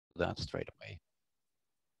that straight away.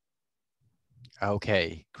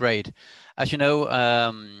 Okay, great. As you know,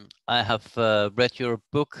 I have read your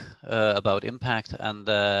book about impact, and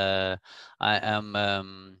I am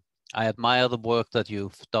I admire the work that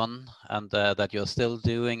you've done and that you're still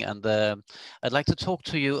doing. And I'd like to talk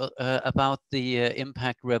to you about the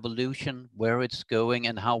impact revolution, where it's going,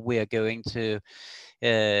 and how we are going to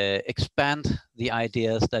expand the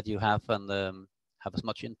ideas that you have and have as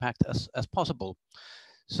much impact as possible.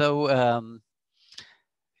 So.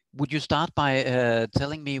 Would you start by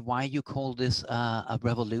telling me why you call this a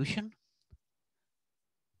revolution?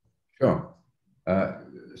 Sure.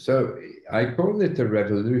 So I call it a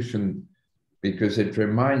revolution because it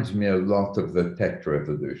reminds me a lot of the tech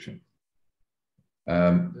revolution.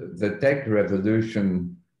 The tech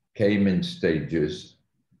revolution came in stages.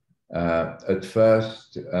 At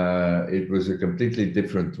first, it was a completely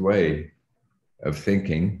different way of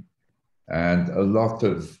thinking, and a lot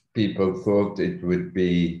of people thought it would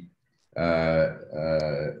be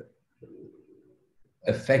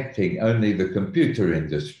affecting only the computer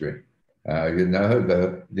industry. You know,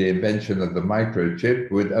 the invention of the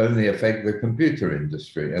microchip would only affect the computer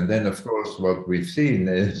industry. And then, of course, what we've seen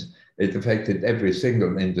is it affected every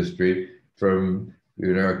single industry from,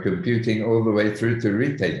 you know, computing all the way through to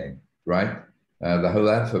retailing, right? The whole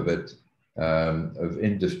alphabet of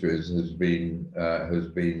industries has been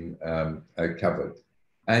covered.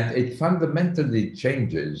 And it fundamentally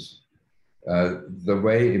changes the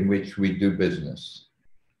way in which we do business.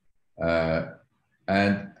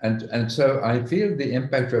 And so I feel the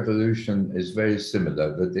impact revolution is very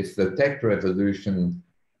similar, that if the tech revolution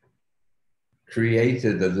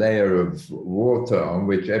created a layer of water on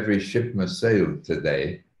which every ship must sail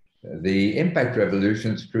today, the impact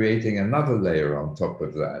revolution is creating another layer on top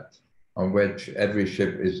of that, on which every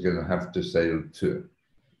ship is going to have to sail too.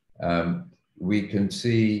 We can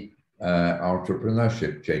see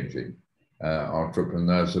entrepreneurship changing.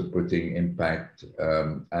 Entrepreneurs are putting impact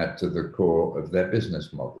to the core of their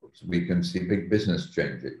business models. We can see big business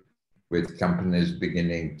changing, with companies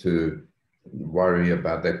beginning to worry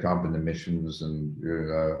about their carbon emissions and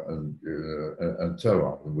so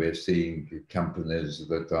on. We're seeing companies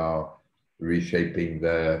that are reshaping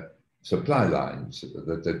their supply lines,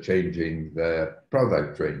 that are changing their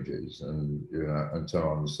product ranges, and so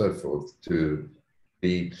on and so forth, to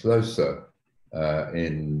be closer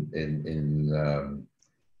in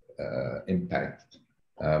impact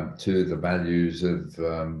to the values of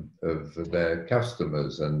their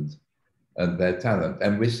customers and their talent.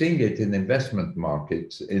 And we're seeing it in investment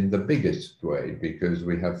markets in the biggest way, because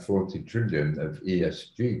we have 40 trillion of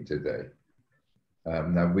ESG today.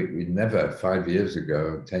 Now, we never, 5 years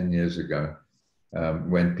ago, 10 years ago,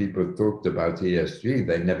 when people talked about ESG,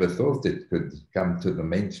 they never thought it could come to the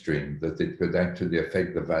mainstream, that it could actually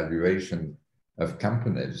affect the valuation of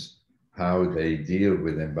companies, how they deal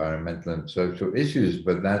with environmental and social issues.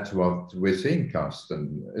 But that's what we're seeing,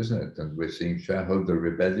 Carsten, isn't it? And we're seeing shareholder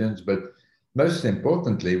rebellions. But most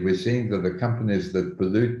importantly, we're seeing that the companies that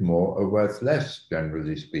pollute more are worth less,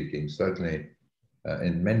 generally speaking, certainly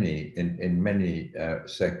in many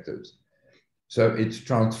sectors. So it's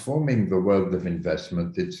transforming the world of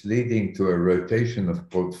investment. It's leading to a rotation of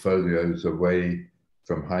portfolios away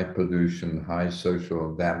from high pollution, high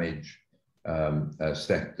social damage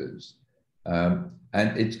sectors. And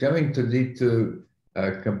it's going to lead to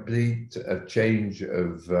a complete change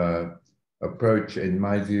of approach, in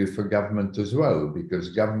my view, for government as well, because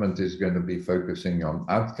government is going to be focusing on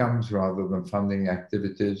outcomes rather than funding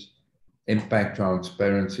activities. Impact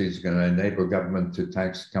transparency is going to enable government to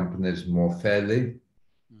tax companies more fairly,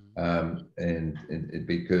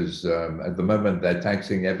 because at the moment they're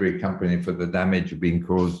taxing every company for the damage being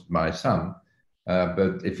caused by some.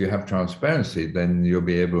 But if you have transparency, then you'll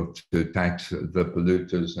be able to tax the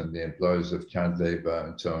polluters and the employers of child labor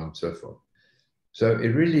and so on and so forth. So it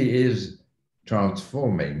really is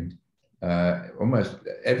transforming almost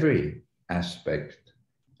every aspect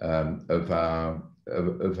of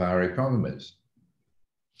our economies.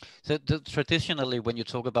 So traditionally, when you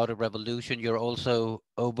talk about a revolution, you're also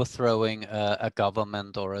overthrowing a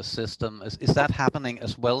government or a system. Is that happening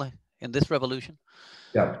as well in this revolution?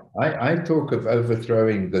 Yeah, I talk of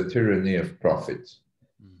overthrowing the tyranny of profit.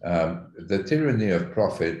 The tyranny of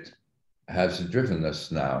profit has driven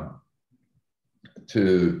us now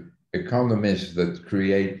to economies that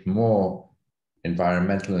create more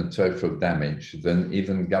environmental and social damage than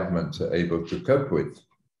even governments are able to cope with,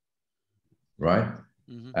 right?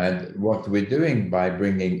 And what we're doing by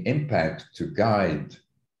bringing impact to guide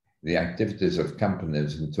the activities of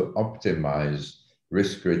companies and to optimize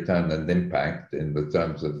risk, return, and impact in the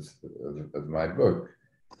terms of my book,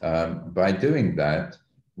 by doing that,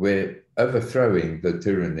 we're overthrowing the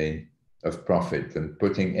tyranny of profit and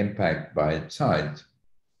putting impact by its side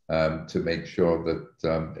to make sure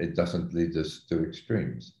that it doesn't lead us to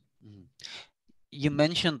extremes. You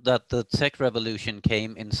mentioned that the tech revolution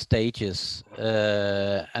came in stages,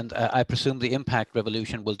 and I presume the impact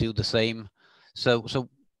revolution will do the same. So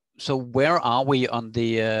where are we on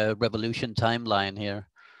the revolution timeline here?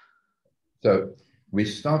 So we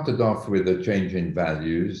started off with a change in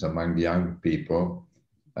values among young people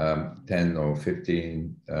 10 or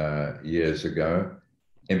 15 years ago.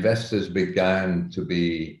 Investors began to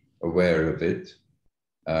be aware of it.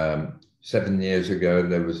 7 years ago,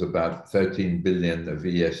 there was about 13 billion of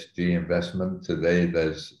ESG investment. Today,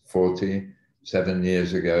 there's 40. 7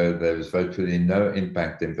 years ago, there was virtually no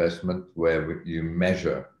impact investment where you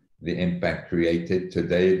measure the impact created.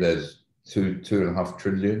 Today, there's 2.5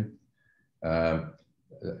 trillion.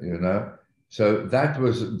 So that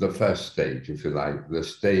was the first stage, if you like, the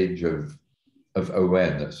stage of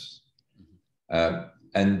awareness.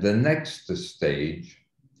 And the next stage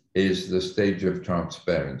is the stage of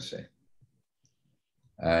transparency.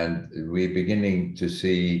 And we're beginning to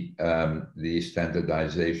see the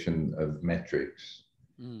standardization of metrics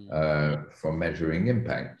for measuring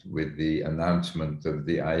impact with the announcement of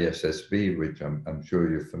the ISSB, which I'm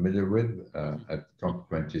sure you're familiar with, at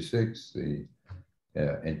COP26, the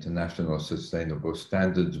International Sustainable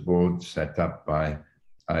Standards Board set up by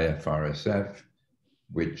IFRSF,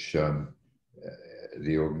 which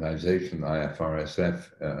the organization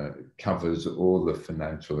IFRSF covers all the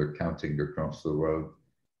financial accounting across the world,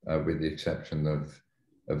 with the exception of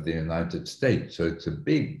the United States. So it's a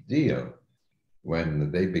big deal when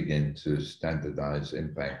they begin to standardize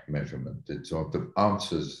impact measurement. It sort of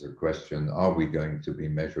answers the question, are we going to be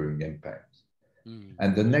measuring impact?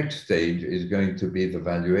 And the next stage is going to be the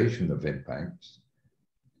valuation of impacts,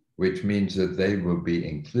 which means that they will be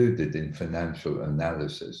included in financial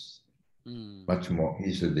analysis much more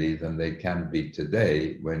easily than they can be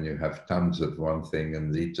today, when you have tons of one thing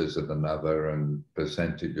and liters of another and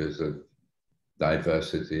percentages of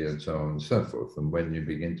diversity and so on and so forth. And when you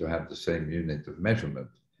begin to have the same unit of measurement,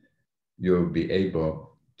 you'll be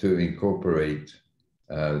able to incorporate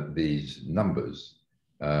these numbers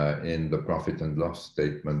in the profit and loss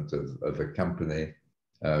statement of a company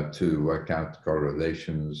to work out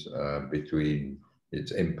correlations between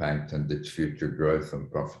its impact and its future growth and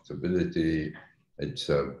profitability, its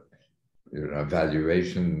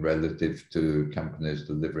valuation relative to companies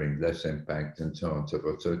delivering less impact, and so on and so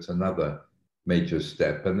forth. So it's another major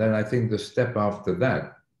step. And then I think the step after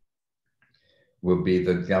that will be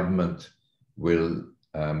that government will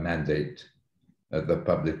mandate the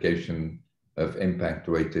publication of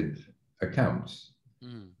impact-weighted accounts.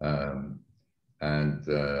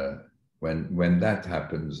 When that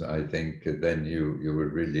happens, I think then you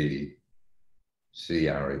will really see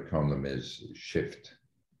our economies shift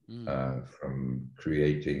from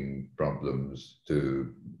creating problems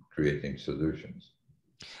to creating solutions.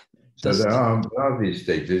 So there are these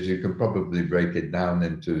stages. You can probably break it down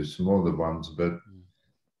into smaller ones, but...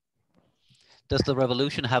 Does the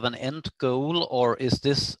revolution have an end goal, or is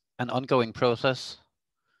this an ongoing process?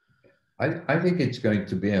 I think it's going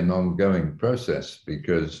to be an ongoing process,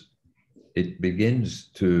 because it begins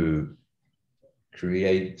to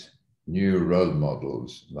create new role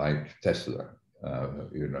models like Tesla,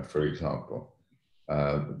 for example,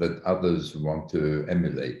 that others want to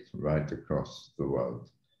emulate right across the world.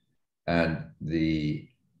 And the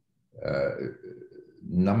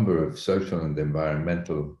number of social and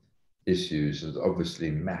environmental issues is obviously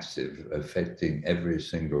massive, affecting every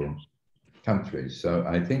single country. So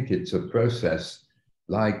I think it's a process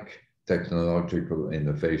like technological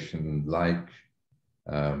innovation, like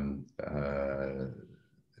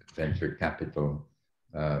venture capital.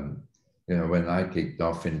 When I kicked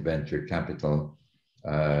off in venture capital,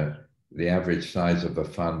 the average size of a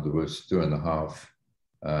fund was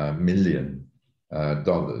 $2.5 million.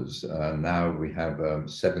 Now we have a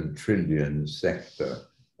 7 trillion sector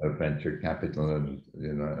of venture capital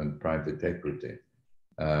and private equity.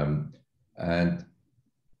 And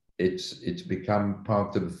it's become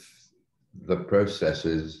part of the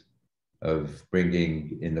processes of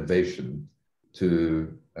bringing innovation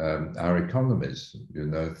to our economies,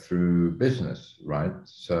 through business, right?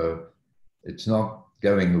 So it's not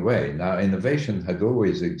going away. Now, innovation had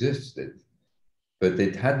always existed, but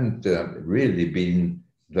it hadn't really been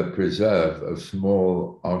the preserve of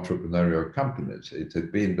small entrepreneurial companies. It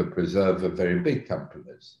had been the preserve of very big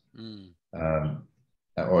companies.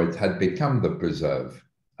 Or it had become the preserve,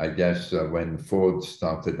 I guess, when Ford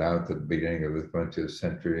started out at the beginning of the 20th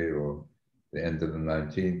century, or the end of the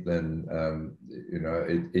 19th, then, you know,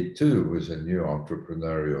 it too was a new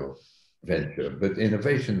entrepreneurial venture. But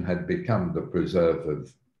innovation had become the preserve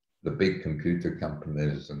of the big computer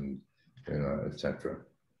companies and, you know, etc.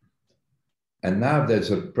 And now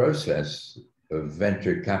there's a process of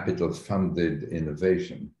venture capital funded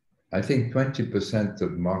innovation. I think 20%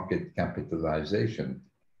 of market capitalization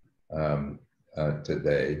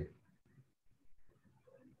today,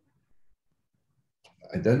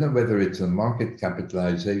 I don't know whether it's a market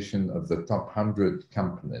capitalization of the top 100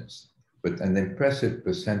 companies, but an impressive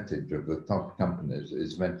percentage of the top companies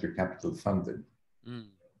is venture capital funded. Mm.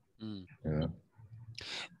 Mm. Yeah.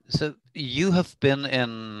 So you have been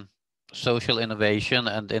in social innovation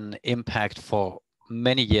and in impact for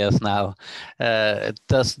many years now.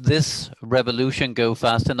 Does this revolution go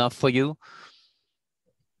fast enough for you?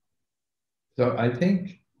 So I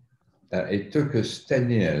think it took us 10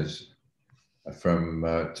 years from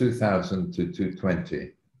 2000 to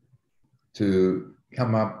 2020 to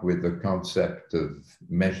come up with the concept of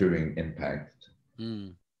measuring impact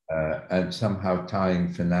and somehow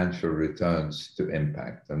tying financial returns to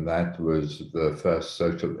impact. And that was the first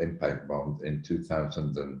social impact bond in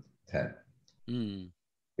 2010.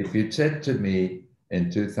 If you'd said to me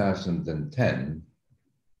in 2010,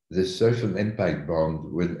 this social impact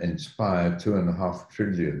bond will inspire $2.5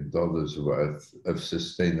 trillion worth of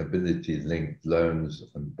sustainability-linked loans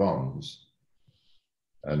and bonds,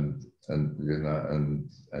 and you know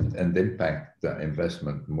and impact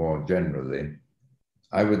investment more generally,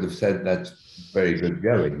 I would have said that's very good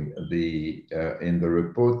going. In the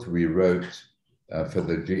report we wrote for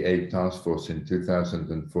the G8 task force in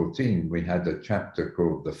 2014, we had a chapter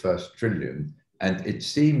called "The First Trillion," and it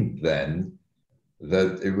seemed then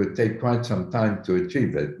that it would take quite some time to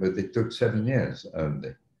achieve it, but it took 7 years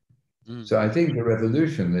only. So I think the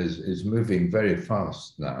revolution is moving very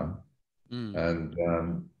fast now, and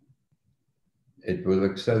it will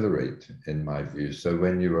accelerate, in my view. So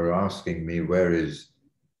when you were asking me where is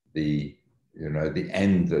the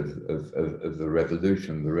end of the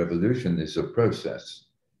revolution is a process,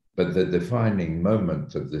 but the defining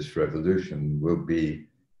moment of this revolution will be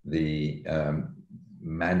the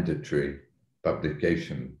mandatory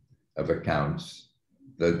publication of accounts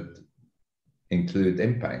that include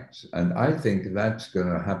impacts. And I think that's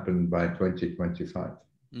going to happen by 2025.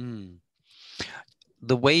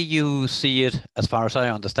 The way you see it, as far as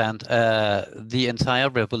I understand, the entire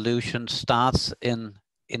revolution starts in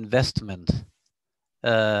investment,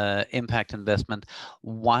 impact investment.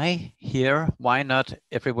 Why here? Why not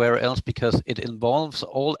everywhere else? Because it involves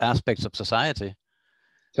all aspects of society.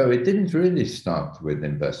 So it didn't really start with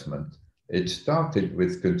investment. It started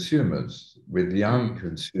with consumers, with young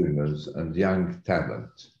consumers and young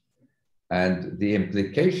talent. And the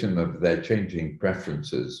implication of their changing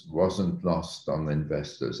preferences wasn't lost on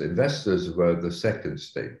investors. Investors were the second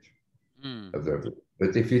stage of the revolution.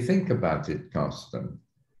 But if you think about it, Carsten,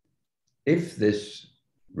 if this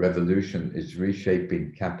revolution is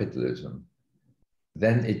reshaping capitalism,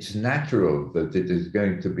 then it's natural that it is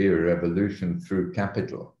going to be a revolution through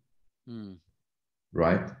capital,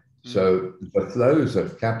 right? So the flows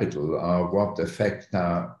of capital are what affect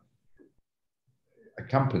our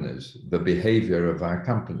companies, the behavior of our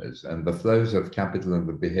companies, and the flows of capital and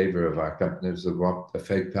the behavior of our companies are what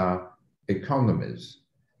affect our economies.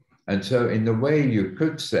 And so in a way you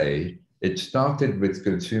could say it started with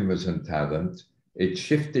consumers and talent, it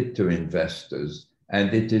shifted to investors,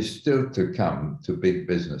 and it is still to come to big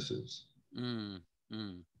businesses.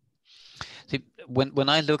 See, when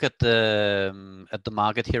I look at the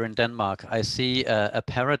market here in Denmark, I see a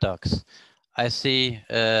paradox. I see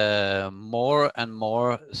more and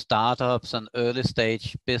more startups and early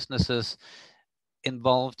stage businesses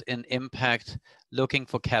involved in impact, looking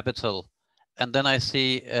for capital. And then I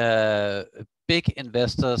see big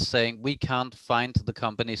investors saying, we can't find the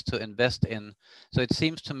companies to invest in. So it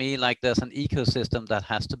seems to me like there's an ecosystem that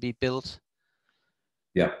has to be built.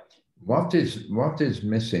 Yeah. What is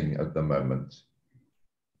missing at the moment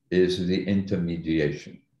is the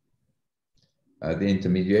intermediation. The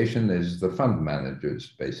intermediation is the fund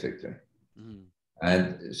managers, basically.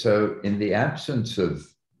 And so in the absence of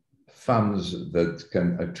funds that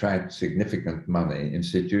can attract significant money,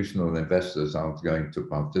 institutional investors aren't going to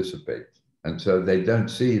participate. And so they don't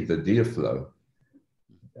see the deal flow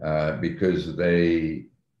because they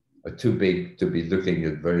are too big to be looking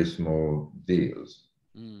at very small deals.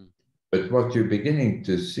 But what you're beginning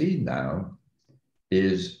to see now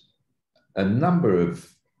is a number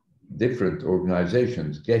of different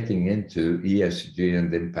organizations getting into ESG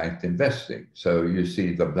and impact investing. So you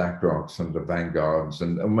see the BlackRocks and the Vanguards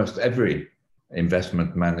and almost every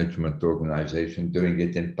investment management organization doing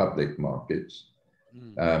it in public markets,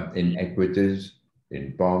 in equities,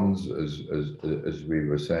 in bonds, as we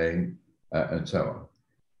were saying, and so on.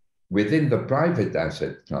 Within the private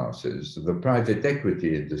asset classes, the private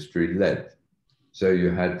equity industry led. So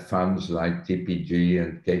you had funds like TPG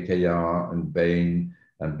and KKR and Bain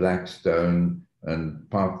and Blackstone and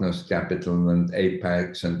Partners Capital and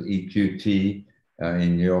Apex and EQT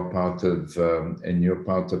in your part of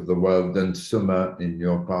the world, and Summa in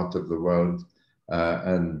your part of the world,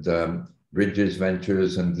 and Bridges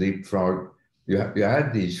Ventures and Leapfrog. You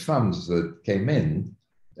had these funds that came in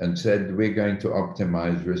and said, we're going to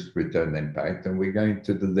optimize risk-return impact, and we're going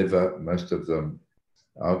to deliver, most of them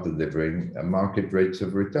are delivering market rates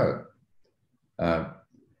of return.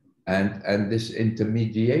 And this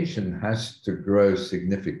intermediation has to grow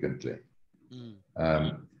significantly.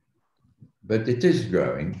 But it is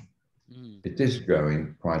growing. It is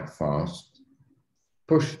growing quite fast,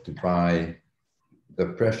 pushed by the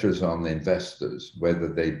pressures on investors, whether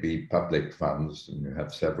they be public funds, and you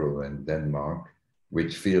have several in Denmark,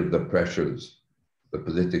 which feel the pressures, the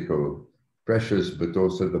political pressures, but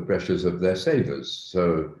also the pressures of their savers.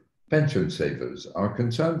 So pension savers are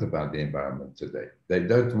concerned about the environment today. They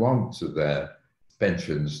don't want their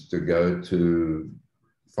pensions to go to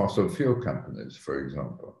fossil fuel companies, for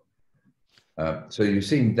example. So you're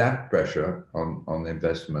seeing that pressure on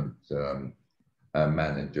investment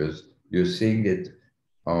managers. You're seeing it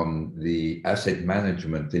on the asset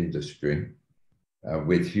management industry,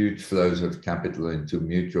 with huge flows of capital into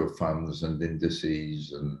mutual funds and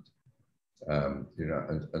indices and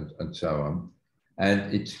and so on.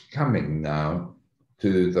 And it's coming now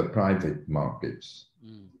to the private markets.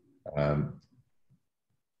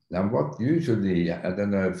 Now, what usually, I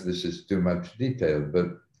don't know if this is too much detail, but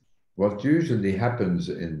what usually happens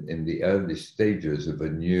in the early stages of a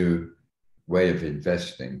new way of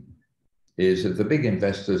investing is that the big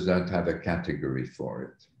investors don't have a category for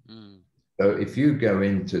it. So if you go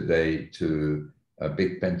in today to a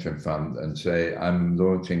big pension fund and say, I'm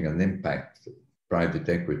launching an impact private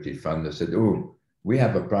equity fund, they said, oh, we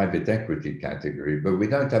have a private equity category, but we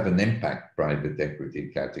don't have an impact private equity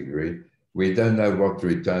category. We don't know what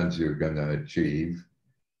returns you're going to achieve.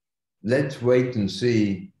 Let's wait and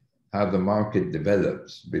see how the market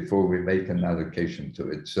develops before we make an allocation to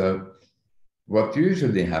it. So what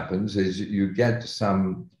usually happens is you get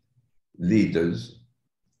some leaders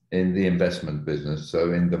in the investment business.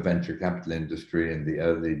 So in the venture capital industry in the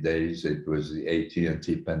early days, it was the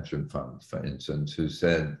AT&T pension fund, for instance, who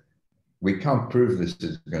said, we can't prove this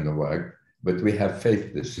is going to work, but we have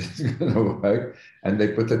faith this is going to work. And they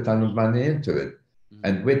put a ton of money into it.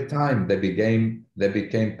 And with time, they became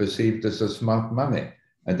perceived as a smart money.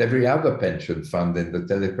 And every other pension fund in the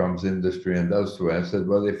telecoms industry and elsewhere said,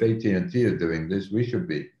 well, if AT&T are doing this, we should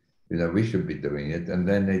be doing it. And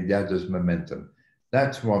then it gathers momentum.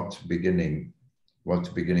 That's what's beginning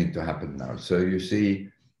to happen now. So you see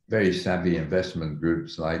very savvy investment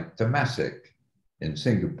groups like Temasek in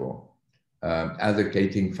Singapore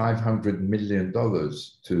allocating $500 million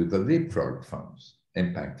to the Leapfrog funds,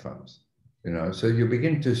 impact funds. So you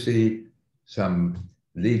begin to see some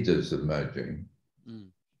leaders emerging.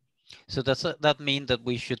 So does that mean that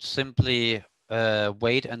we should simply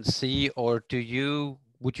wait and see, or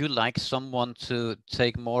would you like someone to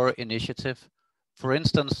take more initiative? For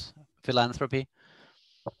instance, philanthropy?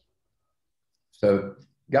 So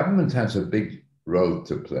government has a big role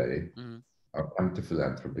to play. I'll come to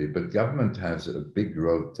philanthropy, but government has a big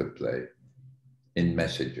role to play in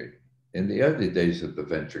messaging. In the early days of the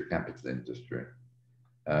venture capital industry,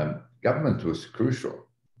 government was crucial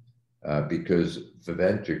because the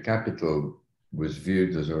venture capital was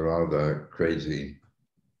viewed as a rather crazy,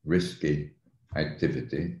 risky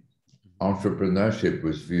activity. Entrepreneurship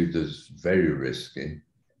was viewed as very risky.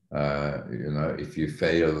 If you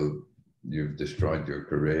fail, you've destroyed your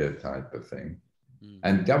career type of thing.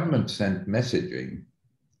 And government sent messaging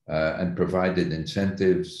and provided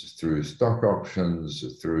incentives through stock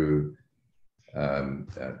options, through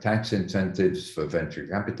tax incentives for venture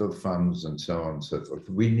capital funds, and so on and so forth.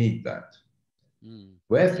 We need that.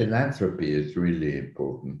 Where philanthropy is really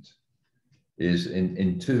important is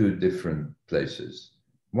in two different places.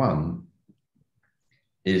 One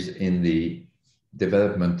is in the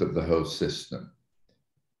development of the whole system.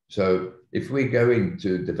 So if we're going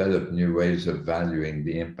to develop new ways of valuing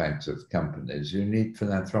the impacts of companies, you need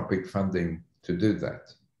philanthropic funding to do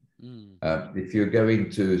that. If you're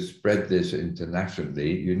going to spread this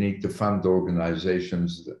internationally, you need to fund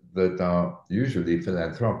organizations that are usually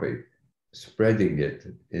philanthropic, spreading it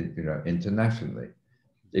internationally.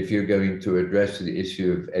 If you're going to address the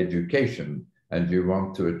issue of education and you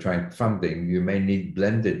want to attract funding, you may need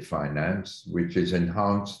blended finance, which is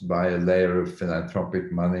enhanced by a layer of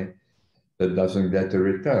philanthropic money that doesn't get a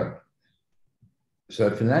return. So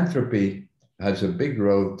philanthropy has a big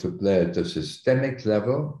role to play at a systemic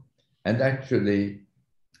level, and actually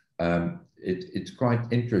it's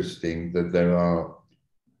quite interesting that there are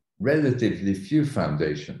relatively few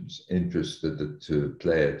foundations interested to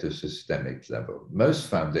play at a systemic level. Most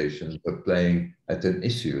foundations are playing at an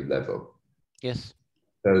issue level. Yes.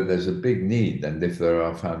 So there's a big need, and if there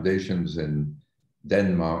are foundations in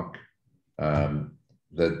Denmark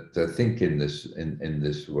that think in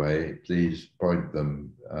this way, please point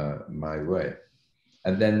them my way.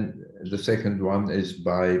 And then the second one is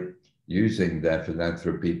by using their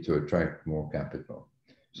philanthropy to attract more capital.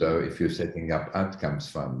 So if you're setting up outcomes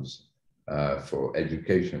funds for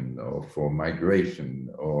education or for migration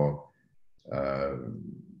or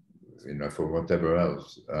for whatever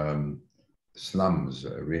else, slums,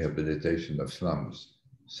 rehabilitation of slums,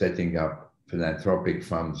 setting up philanthropic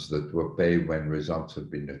funds that will pay when results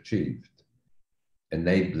have been achieved,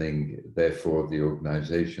 enabling, therefore, the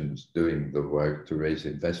organizations doing the work to raise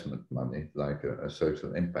investment money, like a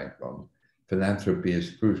social impact bond. Philanthropy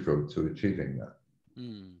is crucial to achieving that.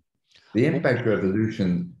 Mm. The impact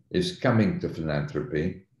revolution is coming to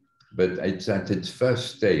philanthropy, but it's at its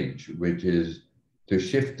first stage, which is to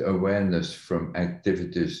shift awareness from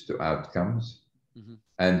activities to outcomes,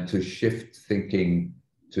 and to shift thinking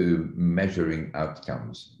to measuring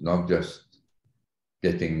outcomes, not just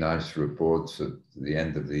getting nice reports at the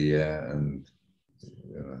end of the year and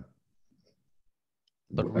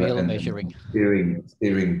but real measuring.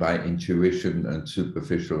 Steering by intuition and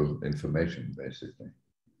superficial information, basically.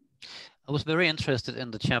 I was very interested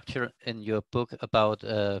in the chapter in your book about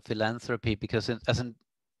philanthropy, because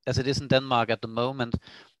as it is in Denmark at the moment,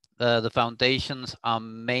 the foundations are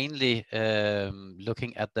mainly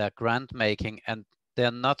looking at their grant making, and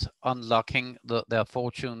they're not unlocking their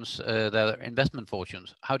fortunes, their investment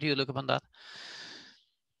fortunes. How do you look upon that?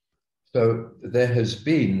 So there has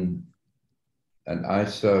been, and I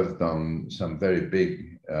served on some very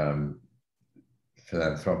big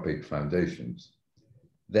philanthropic foundations,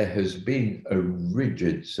 there has been a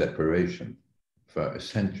rigid separation for a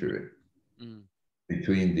century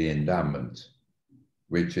between the endowment,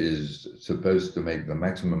 which is supposed to make the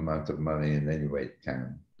maximum amount of money in any way it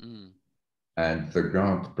can, and the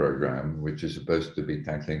grant program, which is supposed to be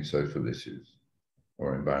tackling social issues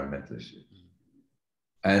or environmental issues.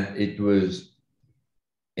 And it was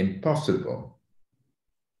impossible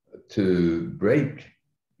to break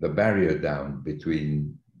the barrier down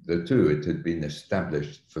between the two. It had been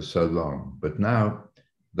established for so long, but now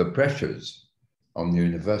the pressures on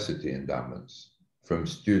university endowments from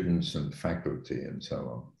students and faculty and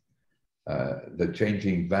so on, the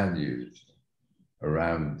changing values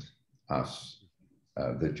around us,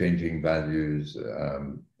 the changing values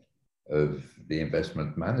of the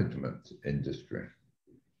investment management industry,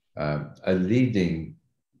 are leading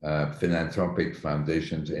philanthropic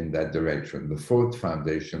foundations in that direction. The Ford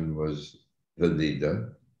Foundation was the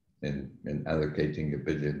leader in allocating $1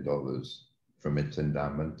 billion from its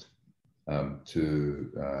endowment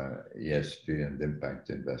to ESG and impact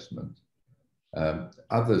investment.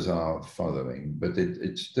 Others are following, but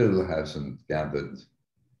it still hasn't gathered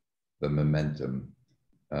the momentum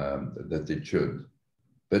that it should.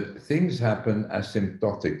 But things happen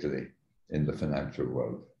asymptotically in the financial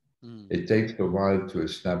world. It takes a while to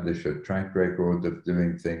establish a track record of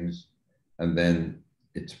doing things, and then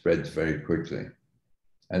it spreads very quickly.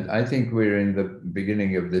 And I think we're in the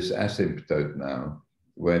beginning of this asymptote now,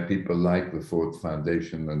 where people like the Ford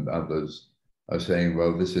Foundation and others are saying,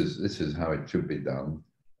 well, this is how it should be done.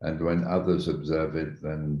 And when others observe it,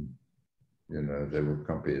 then, they will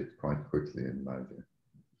copy it quite quickly, in my view.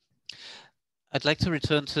 I'd like to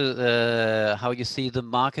return to how you see the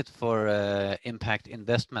market for impact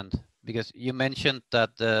investment, because you mentioned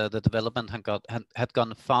that the development had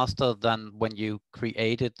gone faster than when you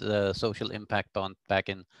created the social impact bond back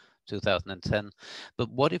in 2010. But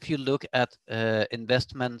what if you look at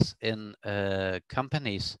investments in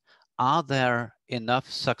companies? Are there enough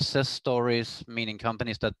success stories, meaning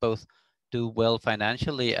companies that both do well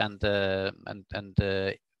financially and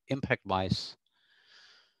impact-wise?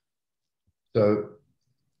 So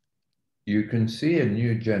you can see a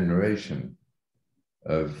new generation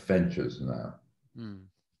of ventures now,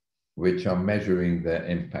 which are measuring their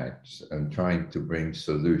impacts and trying to bring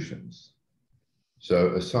solutions.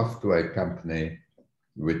 So a software company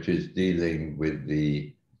which is dealing with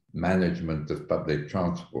the management of public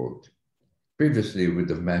transport previously would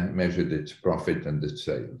have measured its profit and its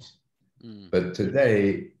sales. But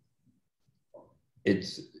today,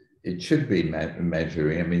 it should be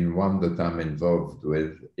measuring. I mean, one that I'm involved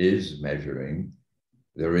with is measuring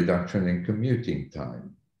the reduction in commuting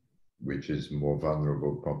time, which is more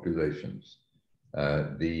vulnerable populations,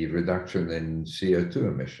 the reduction in CO2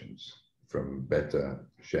 emissions from better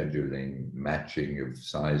scheduling, matching of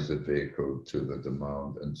size of vehicle to the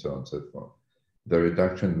demand, and so on and so forth. The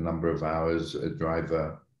reduction in number of hours a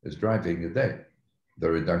driver is driving a day, the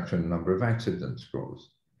reduction in number of accidents caused.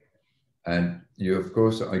 And you, of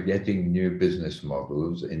course, are getting new business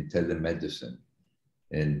models in telemedicine,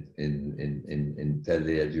 in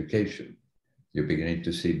tele-education. You're beginning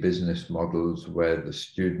to see business models where the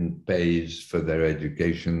student pays for their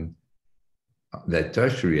education, their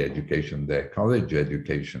tertiary education, their college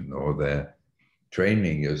education, or their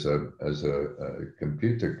training as a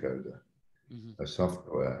computer coder, a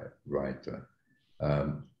software writer,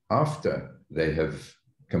 after they have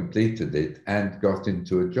completed it and got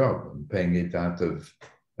into a job and paying it out of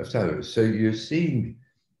salary. So you're seeing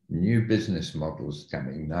new business models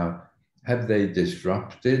coming. Now, have they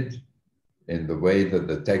disrupted in the way that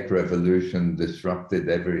the tech revolution disrupted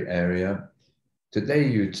every area? Today,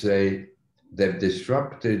 you'd say they've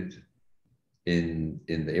disrupted in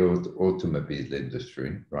the automobile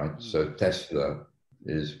industry, right? So Tesla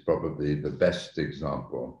is probably the best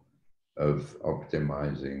example of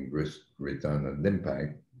optimizing risk, return, and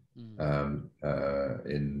impact in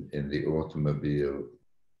the automobile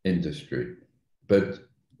industry. But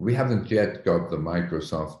we haven't yet got the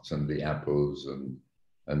Microsofts and the Apples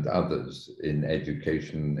and others in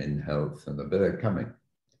education, in health, and they're coming.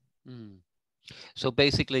 So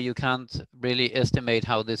basically, you can't really estimate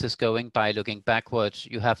how this is going by looking backwards.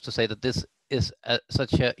 You have to say that this is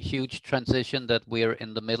such a huge transition that we're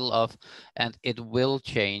in the middle of, and it will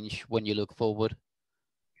change when you look forward.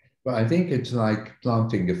 Well, I think it's like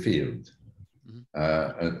planting a field.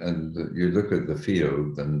 And you look at the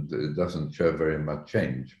field and it doesn't show very much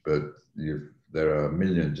change, but there are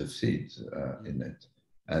millions of seeds in it.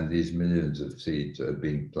 And these millions of seeds are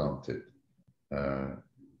being planted.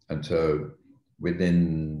 And so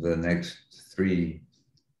within the next 3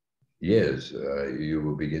 years, you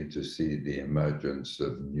will begin to see the emergence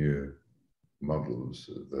of new models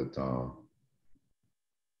that are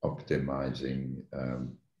optimizing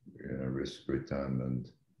risk, return,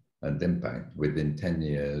 and impact. Within 10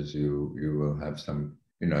 years, you will have some,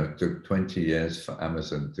 it took 20 years for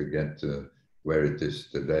Amazon to get to where it is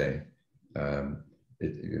today.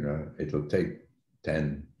 It'll take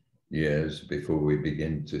 10 years before we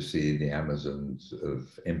begin to see the Amazons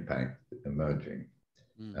of impact emerging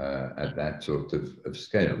at that sort of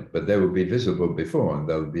scale. But they will be visible before, and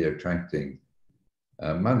they'll be attracting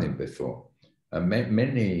money before.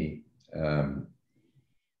 Many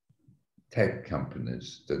tech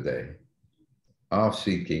companies today are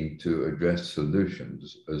seeking to address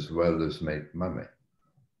solutions as well as make money.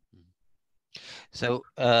 So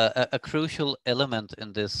a crucial element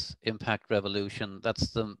in this impact revolution,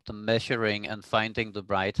 that's the measuring and finding the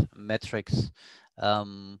right metrics.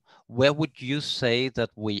 Where would you say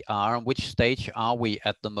that we are? Which stage are we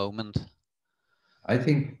at the moment? I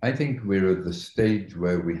think we're at the stage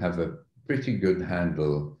where we have a pretty good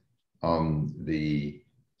handle on the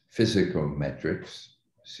physical metrics,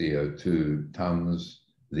 CO2 tons,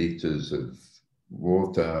 liters of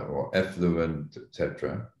water or effluent,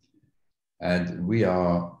 etc. And we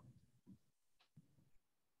are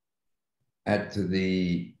at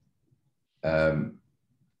the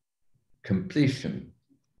completion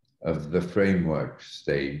of the framework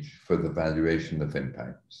stage for the valuation of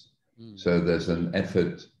impacts. So there's an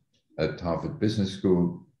effort at Harvard Business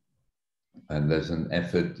School, and there's an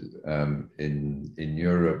effort in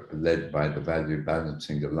Europe led by the Value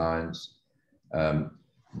Balancing Alliance,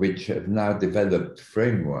 which have now developed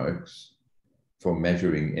frameworks for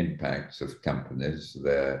measuring impacts of companies,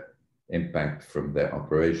 their impact from their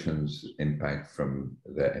operations, impact from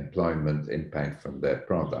their employment, impact from their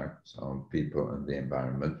products on people and the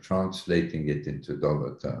environment, translating it into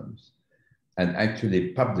dollar terms, and actually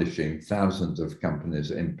publishing thousands of companies'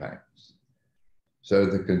 impacts. So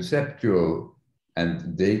the conceptual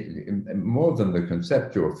and more than the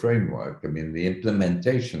conceptual framework, I mean, the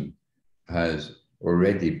implementation has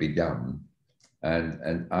already begun,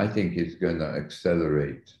 and I think it's going to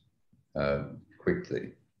accelerate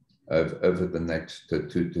quickly over the next 2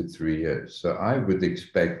 to 3 years. So I would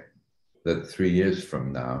expect that 3 years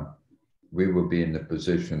from now, we will be in a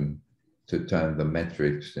position to turn the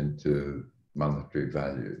metrics into monetary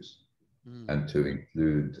values and to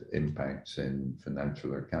include impacts in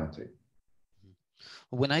financial accounting.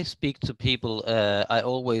 When I speak to people, I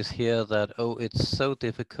always hear that, oh, it's so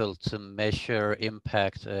difficult to measure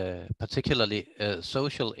impact, particularly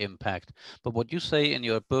social impact. But what you say in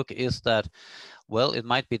your book is that, well, it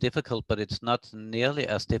might be difficult, but it's not nearly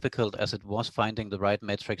as difficult as it was finding the right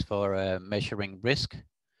metrics for measuring risk.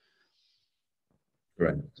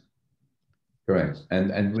 Correct. Correct.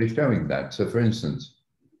 And we're showing that. So for instance,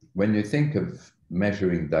 when you think of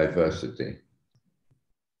measuring diversity,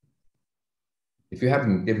 if you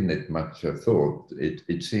haven't given it much thought,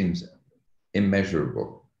 it seems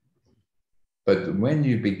immeasurable. But when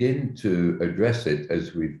you begin to address it,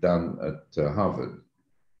 as we've done at Harvard,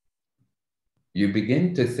 you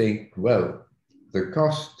begin to think, well, the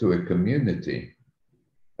cost to a community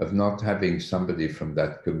of not having somebody from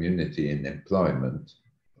that community in employment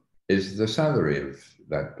is the salary of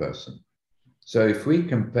that person. So if we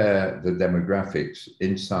compare the demographics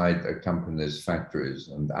inside a company's factories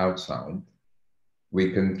and outside,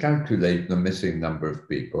 we can calculate the missing number of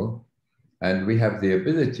people, and we have the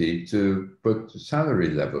ability to put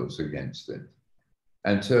salary levels against it.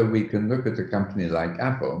 And so we can look at a company like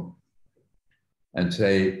Apple and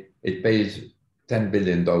say it pays $10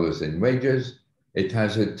 billion in wages, it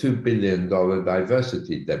has a $2 billion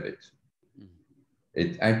diversity debit.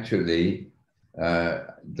 It actually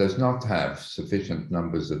does not have sufficient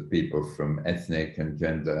numbers of people from ethnic and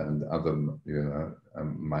gender and other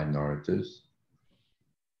minorities.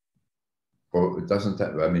 Or it doesn't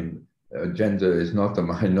have, I mean, gender is not a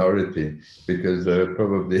minority because there are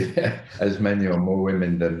probably as many or more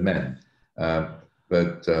women than men,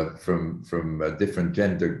 but from different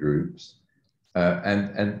gender groups.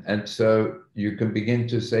 And so you can begin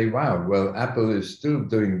to say, wow, well, Apple is still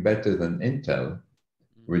doing better than Intel,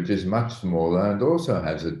 which is much smaller and also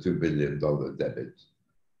has a $2 billion debit.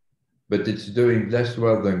 But it's doing less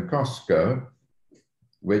well than Costco,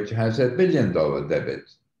 which has a $1 billion debit.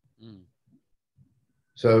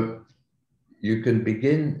 So you can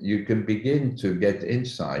begin to get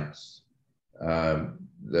insights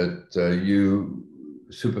that you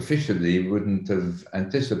superficially wouldn't have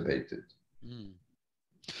anticipated.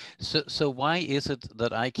 So why is it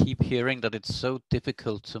that I keep hearing that it's so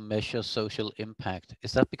difficult to measure social impact?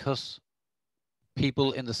 Is that because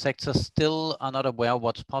people in the sector still are not aware of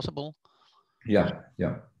what's possible? Yeah,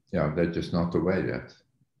 they're just not aware yet.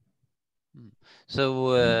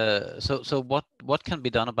 So, so what can be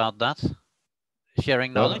done about that?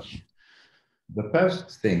 Sharing knowledge? Well, the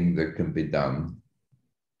first thing that can be done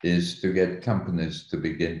is to get companies to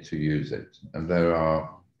begin to use it. And there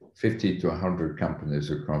are 50 to 100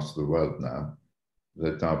 companies across the world now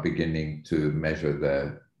that are beginning to measure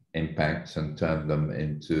their impacts and turn them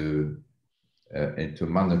into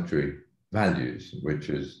monetary values, which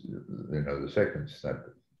is the second step,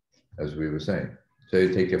 as we were saying. So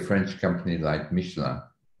you take a French company like Michelin,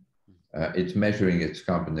 it's measuring its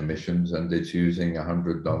carbon emissions and it's using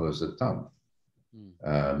 $100 a ton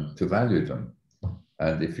to value them.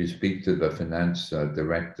 And if you speak to the finance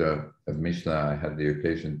director of Michelin, I had the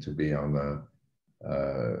occasion to be on a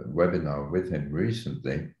webinar with him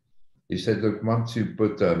recently. He said, look, once you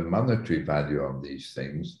put a monetary value on these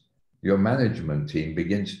things, your management team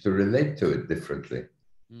begins to relate to it differently.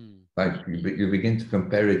 Like you begin to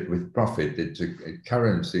compare it with profit. It's a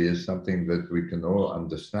currency is something that we can all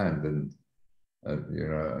understand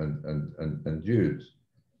and use.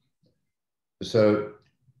 So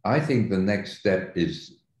I think the next step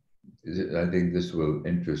is I think this will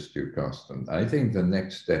interest you, Carsten. I think the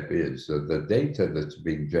next step is that the data that's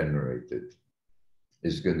being generated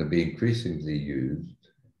is going to be increasingly used.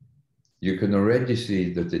 You can already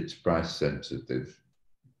see that it's price sensitive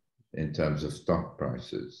in terms of stock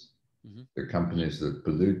prices. The companies that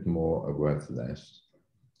pollute more are worth less.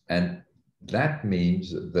 And that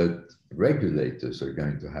means that regulators are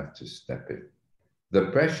going to have to step in. The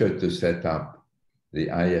pressure to set up the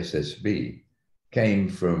ISSB came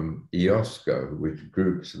from IOSCO, which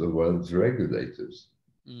groups the world's regulators.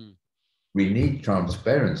 We need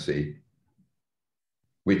transparency,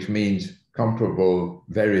 which means comparable,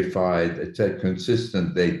 verified, etc.,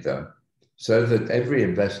 consistent data, so that every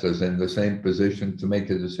investor is in the same position to make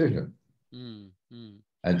a decision.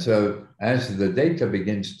 And so as the data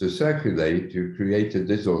begins to circulate, you create a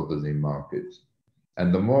disorderly market.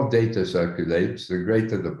 And the more data circulates, the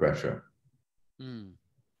greater the pressure.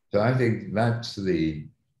 So I think that's the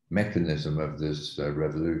mechanism of this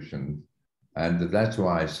revolution. And that's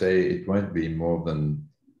why I say it won't be more than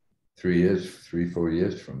 4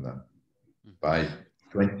 years from now. By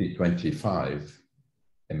 2025,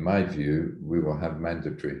 in my view, we will have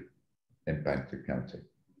mandatory impact accounting.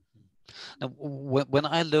 Now, when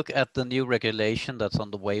I look at the new regulation that's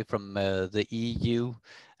on the way from the EU,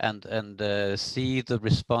 and see the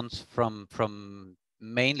response from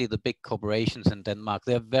mainly the big corporations in Denmark,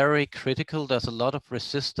 they're very critical. There's a lot of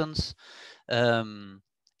resistance. In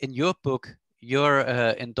your book, you're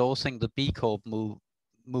endorsing the B Corp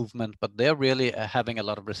movement, but they're really having a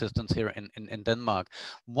lot of resistance here in Denmark.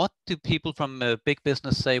 What do people from big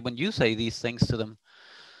business say when you say these things to them?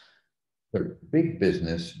 So big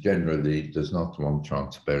business generally does not want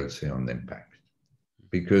transparency on impact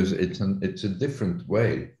because it's a different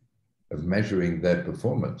way of measuring their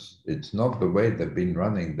performance. It's not the way they've been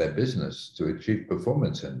running their business to achieve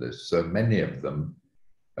performance in this. So many of them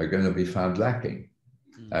are going to be found lacking.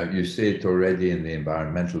 You see it already in the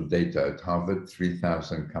environmental data at Harvard.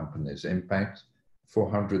 3,000 companies impact,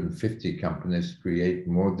 450 companies create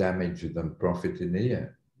more damage than profit in a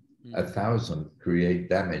year. 1,000 create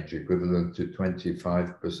damage equivalent to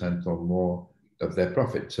 25% or more of their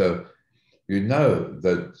profit. So you know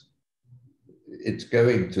that it's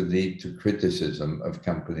going to lead to criticism of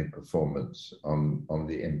company performance on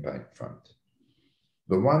the impact front.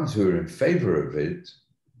 The ones who are in favor of it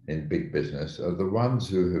in big business are the ones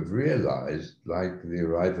who have realized, like the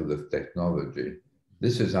arrival of technology,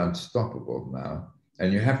 this is unstoppable now,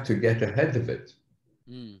 and you have to get ahead of it.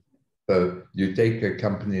 So you take a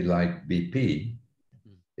company like BP,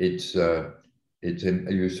 you saw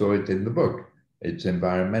it in the book, its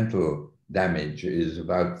environmental damage is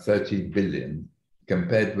about 30 billion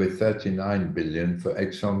compared with 39 billion for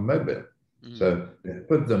ExxonMobil. So they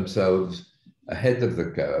put themselves ahead of the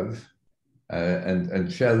curve,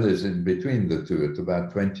 and Shell is in between the two at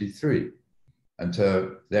about 23. And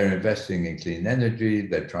so they're investing in clean energy,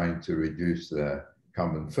 they're trying to reduce their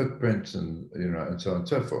carbon footprints, and so on and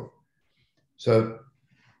so forth. So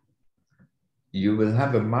you will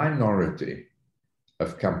have a minority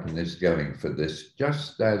of companies going for this,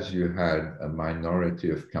 just as you had a minority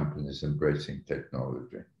of companies embracing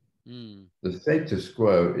technology. The status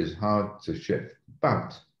quo is hard to shift,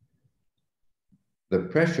 but the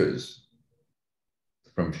pressures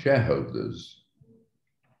from shareholders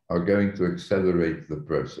are going to accelerate the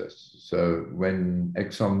process. So when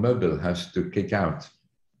ExxonMobil has to kick out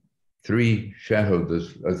 3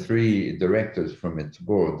 shareholders or 3 directors from its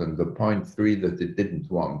board, and the 0.3 that it didn't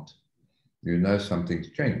want, you know something's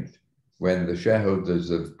changed. When the shareholders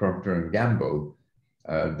of Procter & Gamble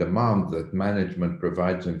demand that management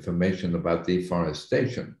provides information about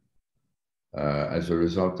deforestation as a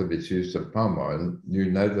result of its use of palm oil,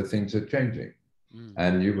 you know that things are changing.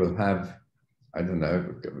 And you will have, I don't know,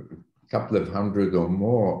 a couple of hundred or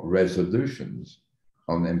more resolutions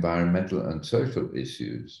on environmental and social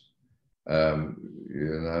issues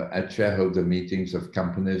at shareholder meetings of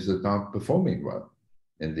companies that aren't performing well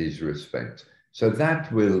in these respects. So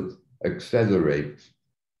that will accelerate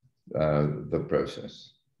the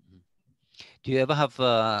process. Do you ever have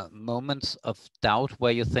moments of doubt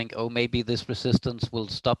where you think, oh, maybe this resistance will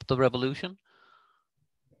stop the revolution?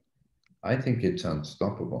 I think it's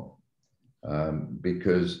unstoppable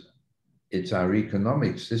because it's our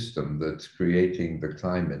economic system that's creating the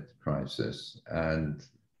climate crisis and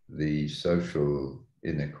the social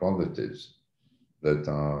inequalities that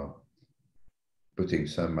are putting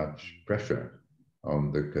so much pressure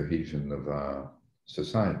on the cohesion of our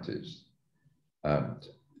societies.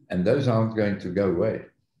 And those aren't going to go away.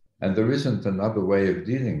 And there isn't another way of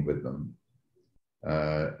dealing with them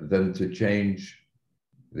than to change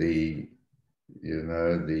the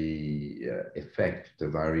effect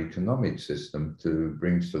of our economic system to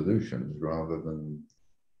bring solutions rather than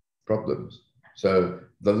problems. So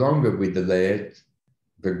the longer we delay it,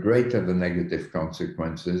 the greater the negative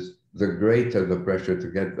consequences, the greater the pressure to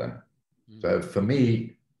get there. So for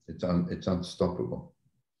me, it's unstoppable.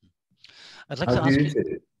 I'd like to ask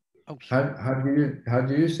you. How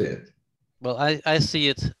do you see it? Well, I see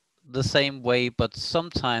it the same way, but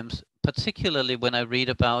sometimes, particularly when I read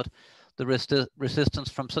about the resistance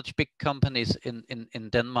from such big companies in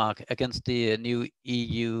Denmark against the new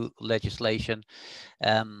EU legislation,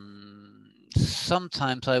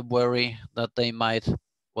 sometimes I worry that they might,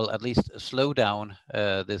 well, at least slow down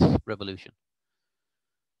this revolution.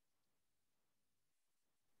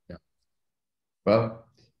 Yeah. Well,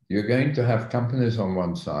 you're going to have companies on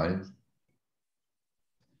one side,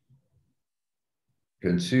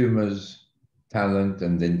 consumers, talent,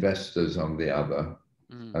 and investors on the other,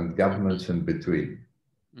 and governments in between.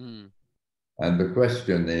 And the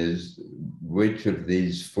question is, which of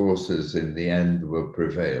these forces in the end will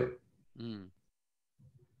prevail?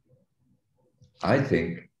 I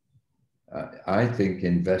think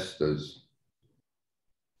investors,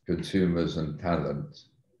 consumers, and talent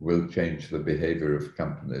will change the behavior of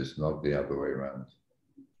companies, not the other way around.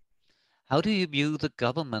 How do you view the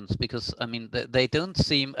governments? Because I mean, they don't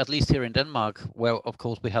seem, at least here in Denmark, where of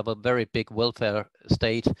course we have a very big welfare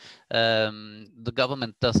state, the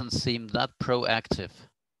government doesn't seem that proactive,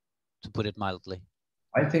 to put it mildly.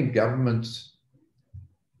 I think governments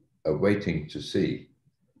are waiting to see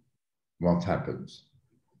what happens.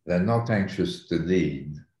 They're not anxious to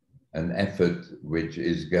lead an effort which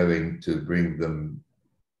is going to bring them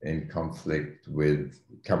in conflict with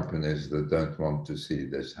companies that don't want to see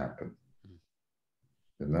this happen.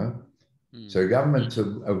 You know? So governments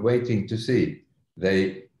are waiting to see.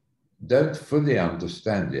 They don't fully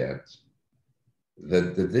understand yet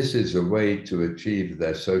that this is a way to achieve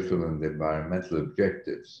their social and environmental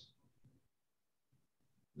objectives,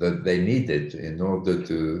 that they need it in order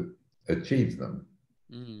to achieve them.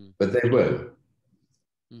 But they will.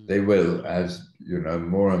 They will, as you know,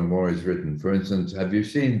 more and more is written. For instance, have you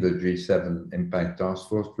seen the G7 Impact Task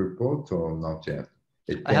Force report or not yet?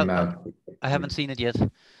 It came out. I haven't seen it yet.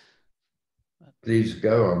 Please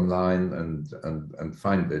go online and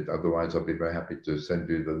find it. Otherwise, I'll be very happy to send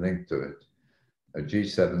you the link to it. A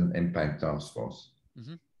G7 Impact Task Force.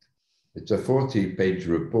 It's a 40-page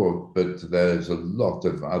report, but there's a lot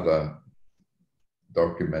of other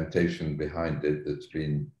documentation behind it that's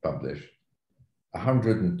been published.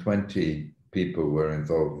 120 people were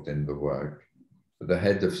involved in the work. The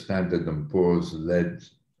head of Standard & Poor's led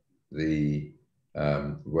the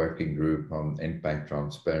working group on impact,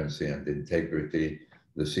 transparency, and integrity.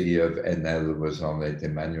 The CEO of NL was on it.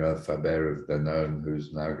 Emmanuel Faber of Danone,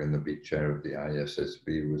 who's now going to be chair of the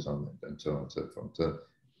ISSB, was on it, and so on and so forth. So,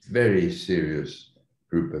 very serious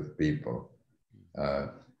group of people.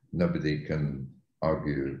 Nobody can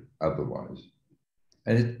argue otherwise.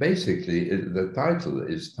 And it basically, the title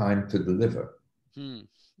is Time to Deliver.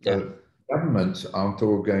 So governments aren't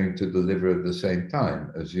all going to deliver at the same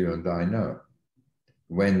time, as you and I know.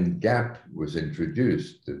 When GAP was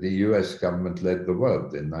introduced, the US government led the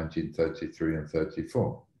world in 1933 and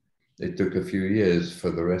 34. It took a few years for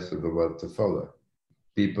the rest of the world to follow.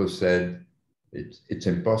 People said it's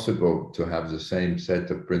impossible to have the same set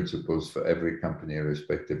of principles for every company,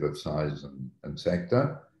 irrespective of size and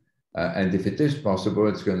sector. And if it is possible,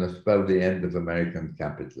 it's going to spell the end of American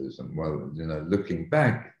capitalism. Well, you know, looking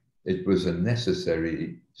back, it was a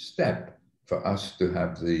necessary step for us to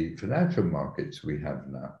have the financial markets we have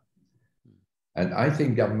now. And I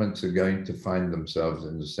think governments are going to find themselves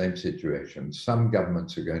in the same situation. Some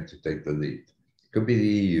governments are going to take the lead. It could be the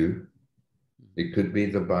EU. It could be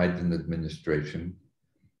the Biden administration.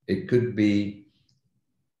 It could be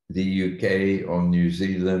the UK or New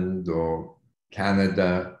Zealand or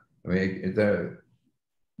Canada. I mean,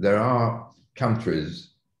 there are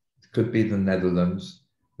countries, it could be the Netherlands.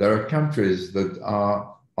 There are countries that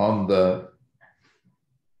are on the,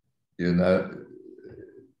 you know,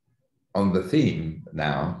 on the theme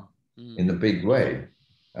now in a big way.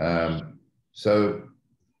 So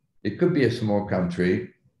it could be a small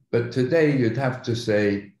country, but today you'd have to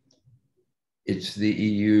say it's the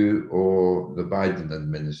EU or the Biden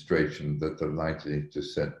administration that are likely to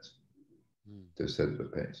set the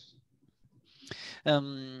pace.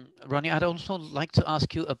 Ronnie, I'd also like to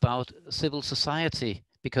ask you about civil society,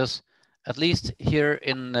 because at least here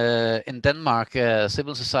in Denmark,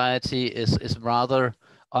 civil society is rather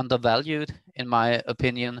undervalued, in my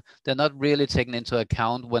opinion. They're not really taken into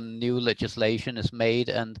account when new legislation is made,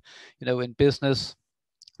 and you know, in business,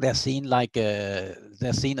 they're seen like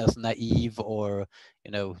they're seen as naive or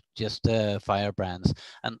you know just firebrands.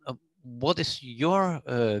 And what is your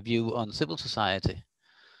view on civil society?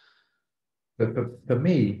 But for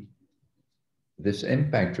me, this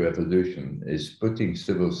impact revolution is putting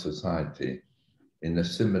civil society in a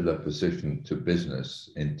similar position to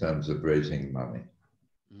business in terms of raising money.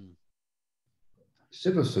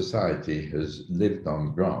 Civil society has lived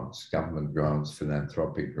on grants, government grants,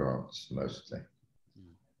 philanthropic grants mostly.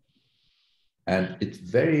 And it's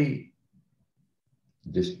very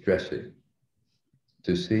distressing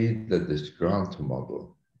to see that this grant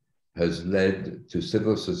model has led to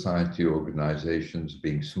civil society organizations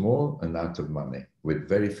being small and out of money, with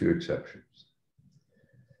very few exceptions.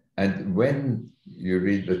 And when you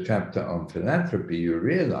read the chapter on philanthropy, you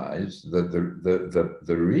realize that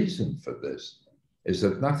the reason for this is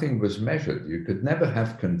that nothing was measured. You could never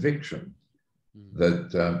have conviction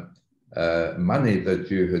that money that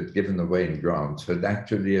you had given away in grants had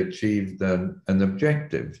actually achieved an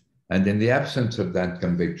objective. And in the absence of that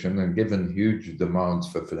conviction, and given huge demands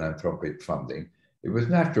for philanthropic funding, it was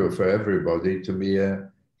natural for everybody to be a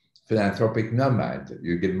philanthropic nomad.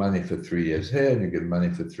 You give money for 3 years here, and you give money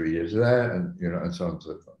for 3 years there, and you know, and so on and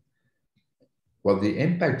so forth. What the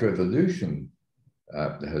impact revolution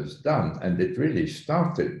has done, and it really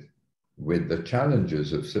started with the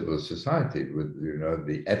challenges of civil society, with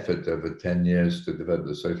the effort over 10 years to develop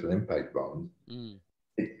the social impact bond.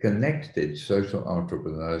 It connected social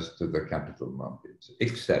entrepreneurs to the capital markets,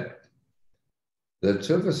 except that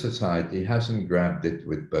civil society hasn't grabbed it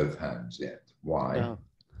with both hands yet. Why? No.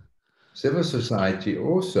 Civil society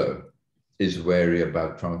also is wary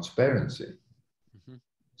about transparency.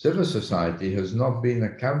 Civil society has not been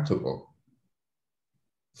accountable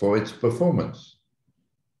for its performance.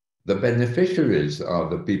 The beneficiaries are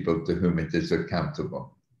the people to whom it is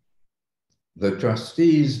accountable. The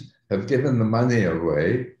trustees have given the money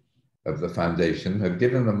away, of the foundation, have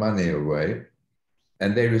given the money away,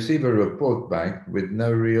 and they receive a report back with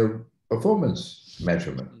no real performance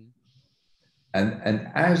measurement. And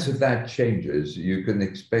as that changes, you can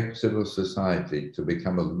expect civil society to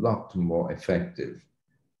become a lot more effective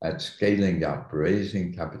at scaling up,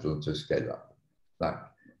 raising capital to scale up. Like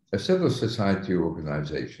a civil society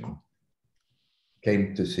organization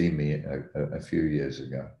came to see me a few years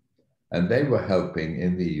ago, and they were helping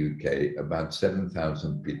in the UK about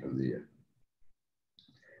 7,000 people a year.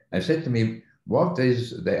 And said to me,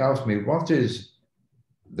 they asked me, what is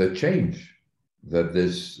the change that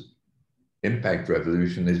this impact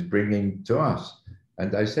revolution is bringing to us?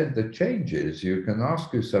 And I said, the change is, you can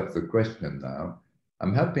ask yourself the question now,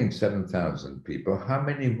 I'm helping 7,000 people, how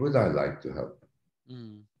many would I like to help?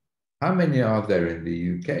 How many are there in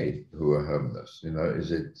the UK who are homeless?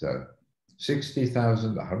 Is it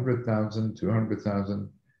 60,000, 100,000, 200,000?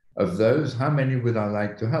 Of those, how many would I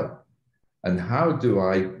like to help? And how do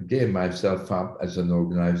I gear myself up as an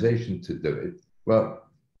organization to do it? Well,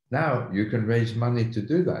 now you can raise money to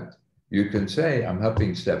do that. You can say, I'm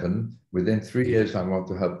helping 7, within 3 years, I want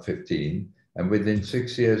to help 15, and within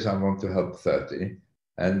 6 years, I want to help 30.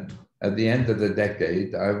 And at the end of the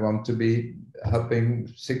decade, I want to be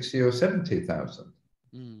helping 60 or 70,000.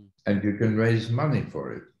 And you can raise money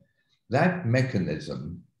for it. That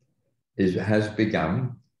mechanism has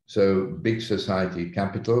begun. So Big Society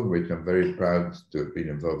Capital, which I'm very proud to have been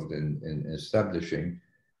involved in establishing,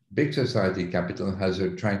 Big Society Capital has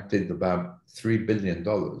attracted about $3 billion,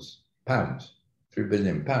 £3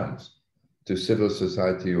 billion to civil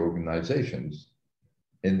society organizations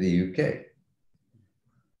in the UK.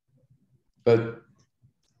 But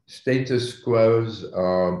status quos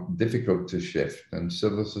are difficult to shift, and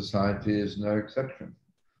civil society is no exception.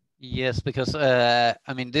 Yes, because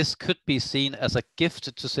this could be seen as a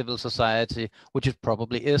gift to civil society, which it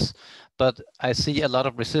probably is. But I see a lot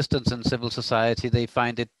of resistance in civil society. They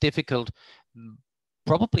find it difficult,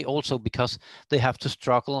 probably also because they have to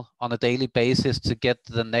struggle on a daily basis to get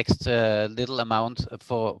the next little amount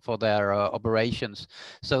for their operations.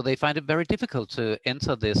 So they find it very difficult to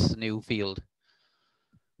enter this new field.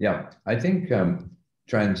 Yeah, I think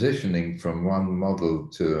transitioning from one model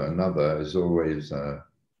to another is always a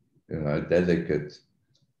delicate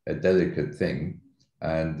thing.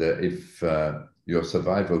 And if your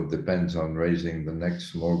survival depends on raising the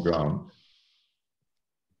next small grant,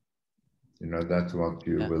 that's what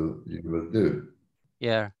you will do.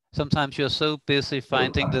 Yeah. Sometimes you're so busy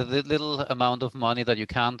finding the little amount of money that you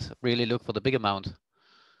can't really look for the big amount.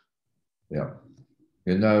 Yeah.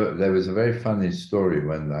 There was a very funny story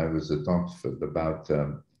when I was at Oxford about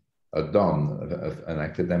a Don, an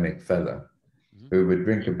academic fellow, who would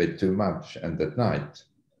drink a bit too much, and at night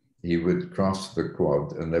he would cross the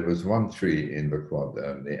quad, and there was one tree in the quad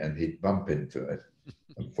only, and he'd bump into it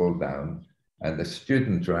and fall down, and the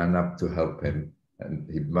student ran up to help him, and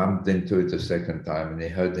he bumped into it a second time, and he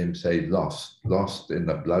heard him say, lost in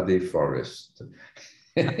the bloody forest.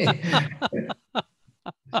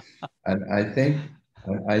 And I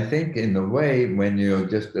think in a way, when you're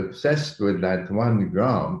just obsessed with that one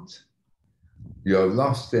grant, you're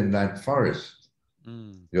lost in that forest.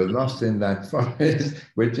 You're lost in that forest,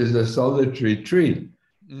 which is a solitary tree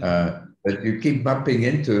that you keep bumping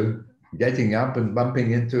into, getting up and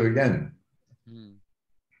bumping into again.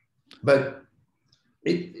 But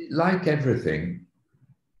like everything,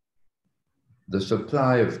 the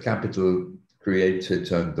supply of capital creates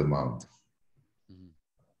its own demand.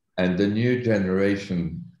 And the new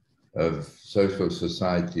generation of social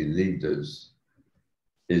society leaders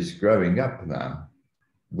is growing up now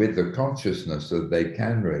with the consciousness that they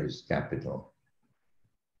can raise capital.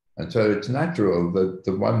 And so it's natural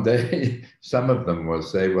that one day some of them will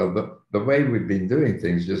say, well, the way we've been doing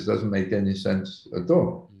things just doesn't make any sense at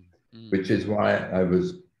all, which is why I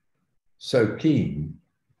was so keen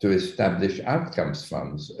to establish outcomes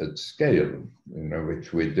funds at scale,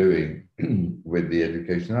 which we're doing with the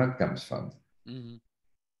Education Outcomes Fund.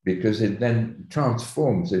 because it then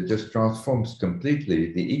transforms, it just transforms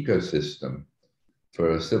completely the ecosystem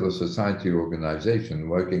for a civil society organization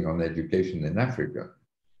working on education in Africa.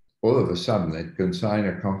 All of a sudden, it can sign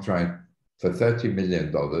a contract for $30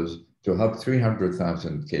 million to help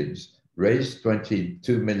 300,000 kids, raise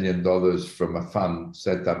 $22 million from a fund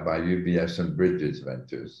set up by UBS and Bridges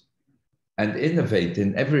Ventures, and innovate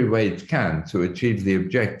in every way it can to achieve the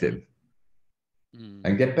objective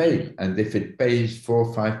and get paid. And if it pays 4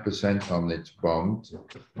 or 5% on its bond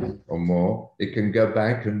or more, it can go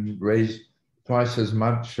back and raise twice as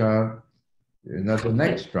much the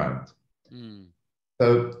next round.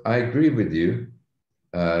 So I agree with you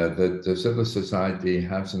that the civil society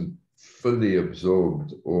hasn't fully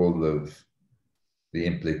absorbed all of the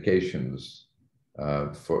implications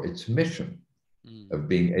for its mission of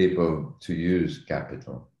being able to use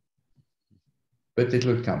capital. But it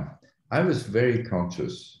will come. I was very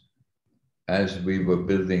conscious as we were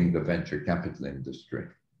building the venture capital industry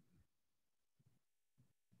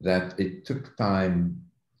that it took time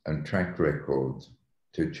and track record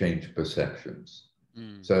to change perceptions.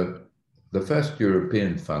 So the first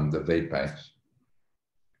European fund of Apex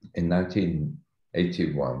in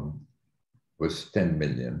 1981 was 10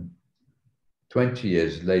 million. 20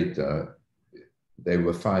 years later, they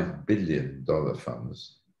were $5 billion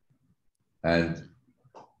funds. And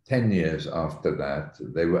 10 years after that,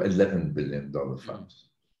 they were $11 billion funds.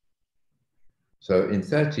 So in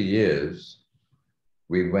 30 years,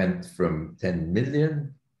 we went from 10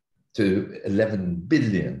 million to 11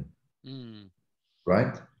 billion,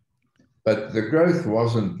 right? But the growth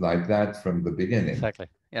wasn't like that from the beginning. Exactly,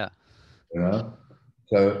 yeah. You know?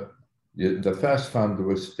 So the first fund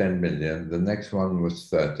was 10 million, the next one was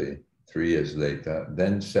 30, 3 years later,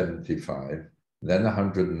 then 75, then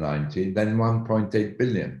 190, then 1.8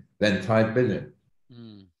 billion, then 5 billion.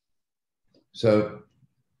 So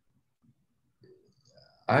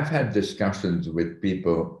I've had discussions with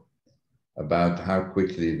people about how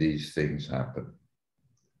quickly these things happen.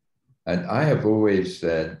 And I have always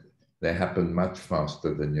said they happen much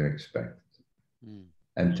faster than you expect.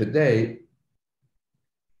 And today,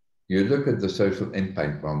 you look at the social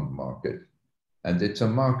impact bond market, and it's a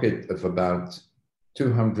market of about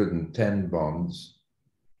 210 bonds,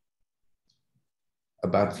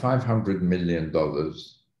 about $500 million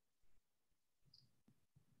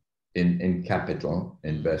in capital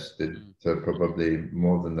invested, so probably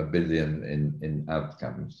more than $1 billion in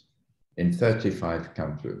outcomes in 35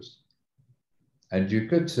 countries. And you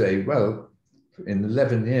could say, well, in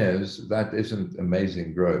 11 years, that isn't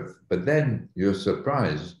amazing growth. But then you're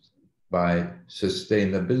surprised by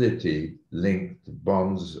sustainability-linked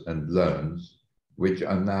bonds and loans, which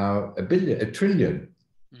are now a trillion.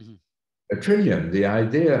 A trillion. The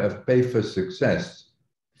idea of pay for success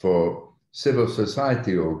for civil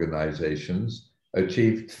society organizations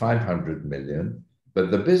achieved 500 million,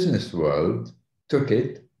 but the business world took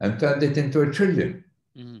it and turned it into a trillion.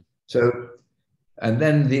 So, and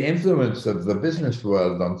then the influence of the business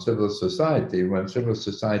world on civil society, when civil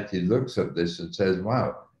society looks at this and says,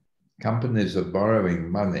 wow, companies are borrowing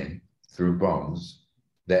money through bonds,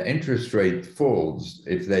 their interest rate falls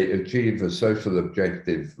if they achieve a social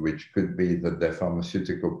objective, which could be that their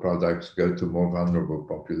pharmaceutical products go to more vulnerable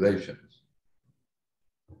populations.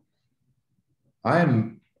 I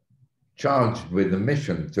am charged with a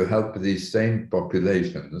mission to help these same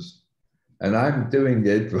populations, and I'm doing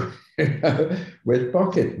it with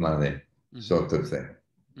pocket money, sort of thing.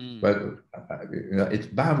 But it's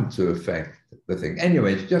bound to affect the thing.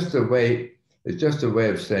 Anyway, it's just a way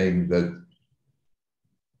of saying that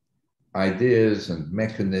ideas and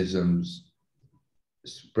mechanisms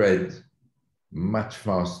spread much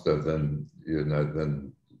faster than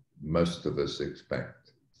than most of us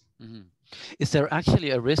expect. Is there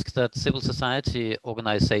actually a risk that civil society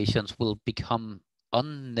organizations will become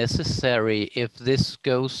unnecessary if this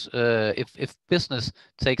goes, if business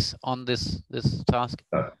takes on this task?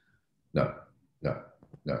 No,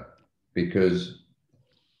 because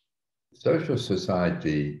social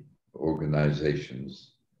society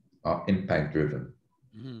organizations are impact driven.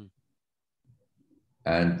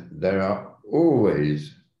 And there are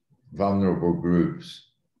always vulnerable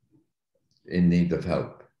groups in need of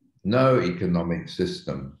help. No economic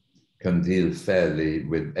system can deal fairly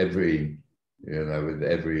with every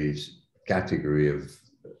category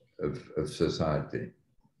of society.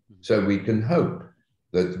 So we can hope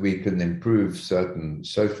that we can improve certain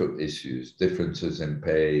social issues, differences in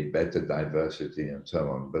pay, better diversity, and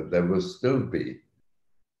so on. But there will still be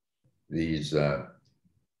these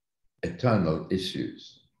eternal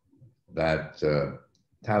issues that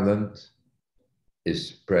talent is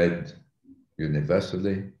spread,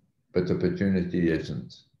 universally, but opportunity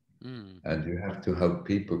isn't. Mm. And you have to help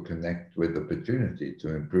people connect with opportunity to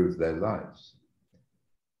improve their lives.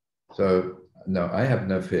 So, no, I have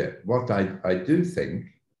no fear. What I do think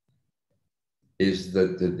is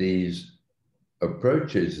that these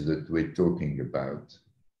approaches that we're talking about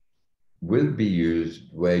will be used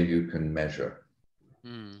where you can measure.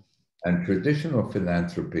 Mm. And traditional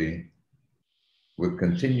philanthropy will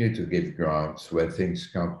continue to give grants where things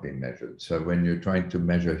can't be measured. So when you're trying to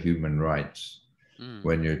measure human rights, Mm.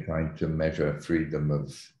 when you're trying to measure freedom of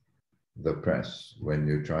the press, when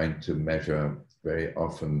you're trying to measure very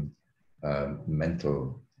often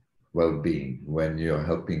mental well-being, when you're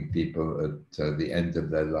helping people at the end of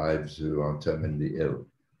their lives who are terminally ill,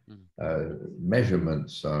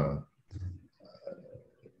 measurements are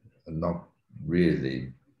not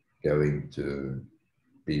really going to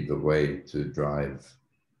be the way to drive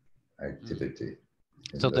activity.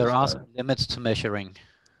 So there are some limits to measuring.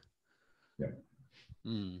 Yeah.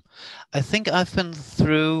 Mm. I think I've been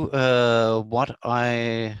through what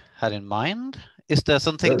I had in mind. Is there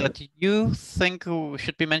something Good. that you think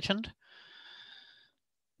should be mentioned?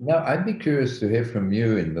 Now, I'd be curious to hear from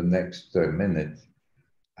you in the next minute.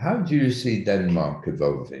 How do you see Denmark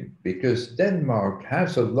evolving? Because Denmark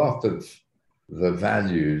has a lot of the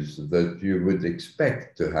values that you would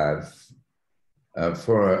expect to have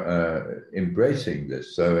for embracing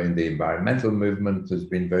this. So in the environmental movement has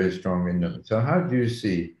been very strong in them. So how do you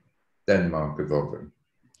see Denmark evolving?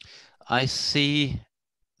 I see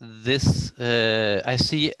this, I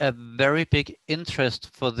see a very big interest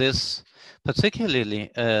for this,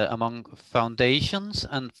 particularly among foundations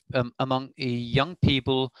and among young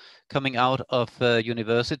people coming out of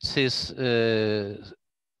universities,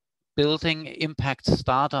 building impact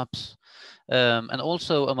startups, and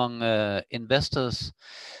also among investors.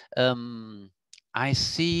 I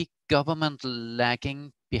see government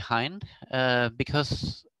lagging behind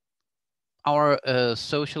because our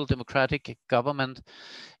social democratic government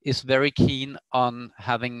is very keen on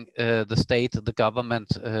having the state, the government,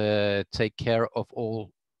 take care of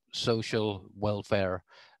all social welfare.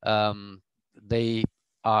 They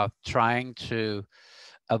are trying to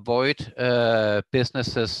avoid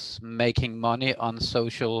businesses making money on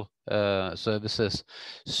social services.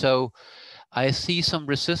 So I see some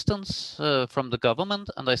resistance from the government,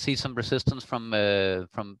 and I see some resistance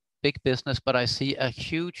from big business, but I see a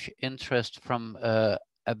huge interest from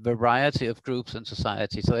a variety of groups in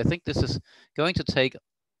society. So I think this is going to take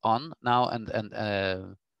on now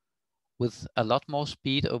and with a lot more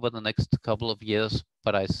speed over the next couple of years.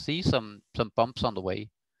 But I see some bumps on the way.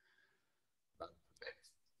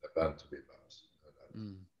 About to be passed.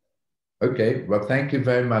 Mm. Okay, well, thank you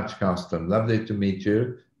very much, Carsten. Lovely to meet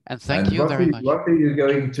you. And thank you very much. What are you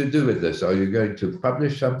going to do with this? Are you going to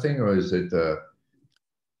publish something, or is it?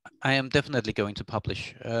 I am definitely going to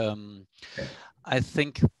publish. Okay. I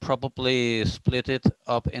think probably split it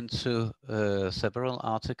up into several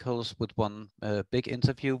articles with one big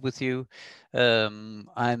interview with you.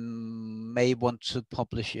 I may want to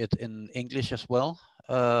publish it in English as well,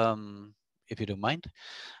 if you don't mind,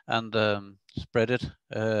 and spread it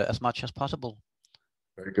as much as possible.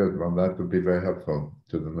 Very good. Well, that would be very helpful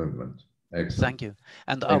to the movement. Excellent. Thank you.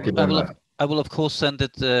 And Thank you very much. I will of course send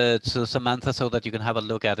it to Samantha so that you can have a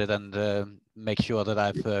look at it and make sure that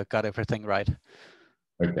I've got everything right.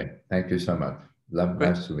 Okay. Thank you so much. Great.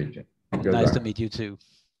 Nice to meet you. Good Nice luck. to meet you too.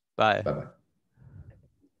 Bye. Bye-bye.